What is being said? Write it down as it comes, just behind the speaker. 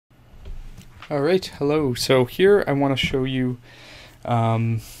Alright, hello. So here I want to show you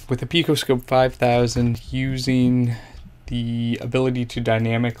with the PicoScope 5000 using the ability to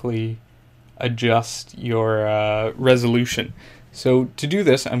dynamically adjust your resolution. So to do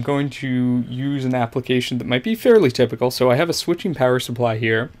this, I'm going to use an application that might be fairly typical. So I have a switching power supply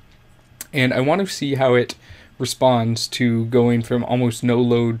here, and I want to see how it responds to going from almost no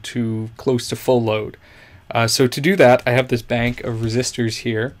load to close to full load. So to do that, I have this bank of resistors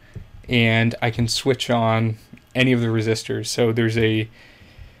here, and I can switch on any of the resistors. So there's a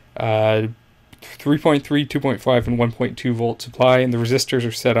 3.3, 2.5, and 1.2 volt supply, and the resistors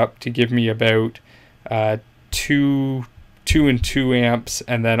are set up to give me about 2 and 2 amps,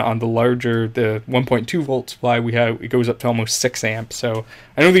 and then on the larger, the 1.2 volt supply, it goes up to almost 6 amps. So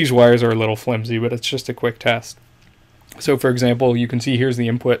I know these wires are a little flimsy, but it's just a quick test. So for example, you can see here's the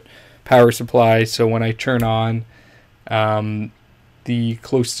input power supply. So when I turn on the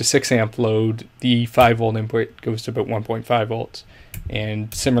close to 6 amp load, the 5 volt input goes to about 1.5 volts.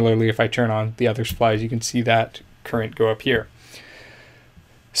 And similarly, if I turn on the other supplies, you can see that current go up here.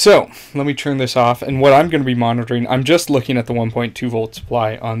 So let me turn this off, and what I'm going to be monitoring, I'm just looking at the 1.2 volt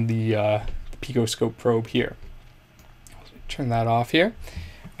supply on the PicoScope probe here. Turn that off here.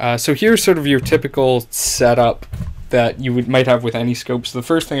 So here's sort of your typical setup that you might have with any scope. So the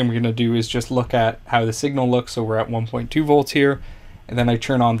first thing I'm going to do is just look at how the signal looks. So we're at 1.2 volts here, and then I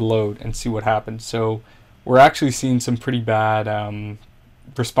turn on the load and see what happens. So we're actually seeing some pretty bad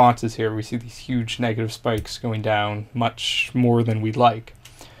responses here. We see these huge negative spikes going down much more than we'd like.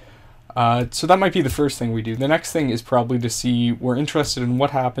 So that might be the first thing we do. The next thing is probably to see, we're interested in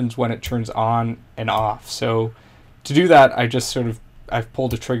what happens when it turns on and off. So to do that, I've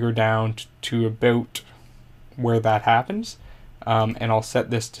pulled the trigger down to about where that happens, and I'll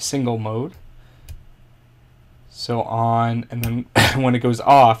set this to single mode. So on, and then when it goes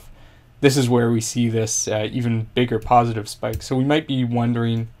off, this is where we see this even bigger positive spike. So we might be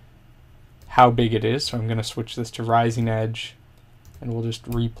wondering how big it is. So I'm going to switch this to rising edge, and we'll just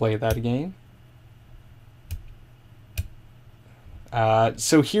replay that again.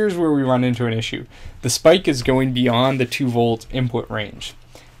 So here's where we run into an issue. The spike is going beyond the 2 volt input range.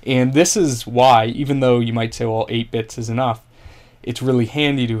 And this is why, even though you might say, well, 8 bits is enough, it's really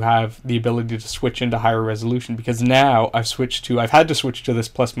handy to have the ability to switch into higher resolution, because now I've had to switch to this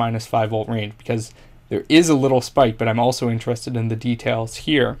plus minus 5 volt range because there is a little spike, but I'm also interested in the details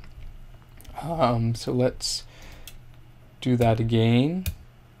here. So let's do that again.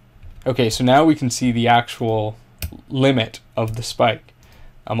 Okay, so now we can see the actual limit of the spike,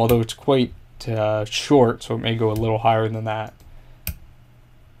 although it's quite short, so it may go a little higher than that.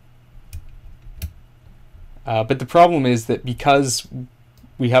 But the problem is that because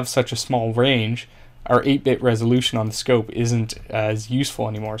we have such a small range, our 8-bit resolution on the scope isn't as useful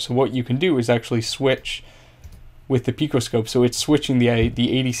anymore. So what you can do is actually switch with the PicoScope. So it's switching the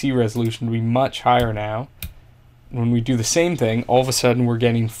ADC resolution to be much higher now. When we do the same thing, all of a sudden we're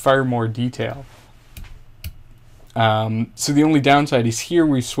getting far more detail. So the only downside is here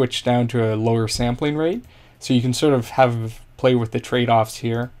we've switched down to a lower sampling rate. So you can sort of play with the trade-offs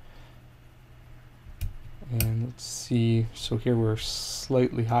here. And let's see, so here we're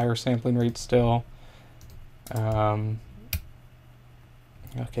slightly higher sampling rate still. Okay,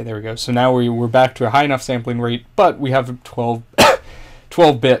 there we go. So now we're back to a high enough sampling rate, but we have a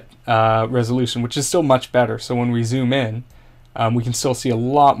 12-bit resolution, which is still much better. So when we zoom in, we can still see a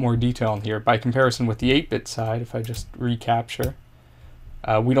lot more detail in here. By comparison with the 8-bit side, if I just recapture,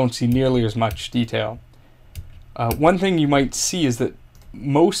 we don't see nearly as much detail. One thing you might see is that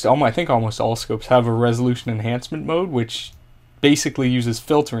I think almost all scopes have a resolution enhancement mode, which basically uses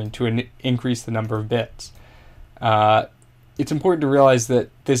filtering to increase the number of bits. It's important to realize that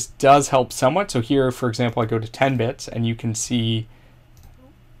this does help somewhat. So here, for example, I go to 10 bits, and you can see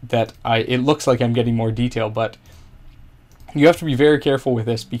that it looks like I'm getting more detail, but you have to be very careful with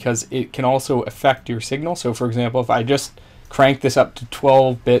this because it can also affect your signal. So for example, if I just crank this up to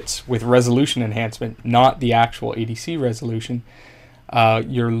 12 bits with resolution enhancement, not the actual ADC resolution,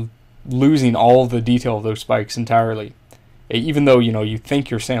 you're losing all the detail of those spikes entirely, even though you think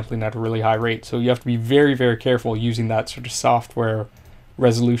you're sampling at a really high rate. So you have to be very, very careful using that sort of software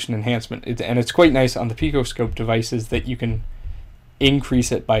resolution enhancement. And it's quite nice on the PicoScope devices that you can increase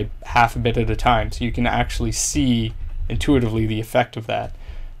it by half a bit at a time, so you can actually see intuitively the effect of that.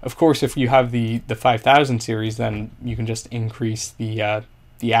 Of course, if you have the 5000 series, then you can just increase the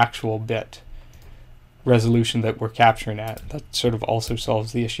actual bit resolution that we're capturing at. That sort of also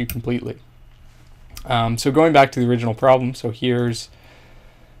solves the issue completely. So going back to the original problem, so here's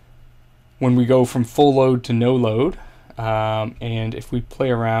when we go from full load to no load. and if we play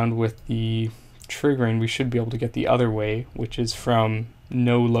around with the triggering, we should be able to get the other way, which is from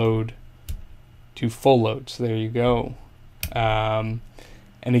no load to full load. So there you go. And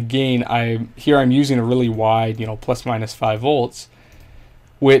again, I'm using a really wide, plus minus 5 volts,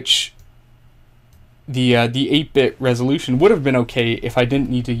 which the 8-bit resolution would have been okay if I didn't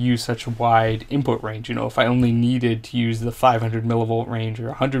need to use such a wide input range. If I only needed to use the 500 millivolt range or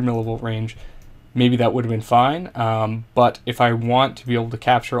 100 millivolt range, maybe that would have been fine. But if I want to be able to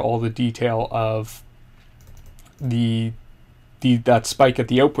capture all the detail of that spike at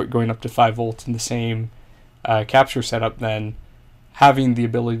the output going up to 5 volts in the same capture setup, then having the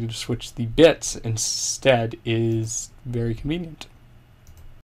ability to switch the bits instead is very convenient.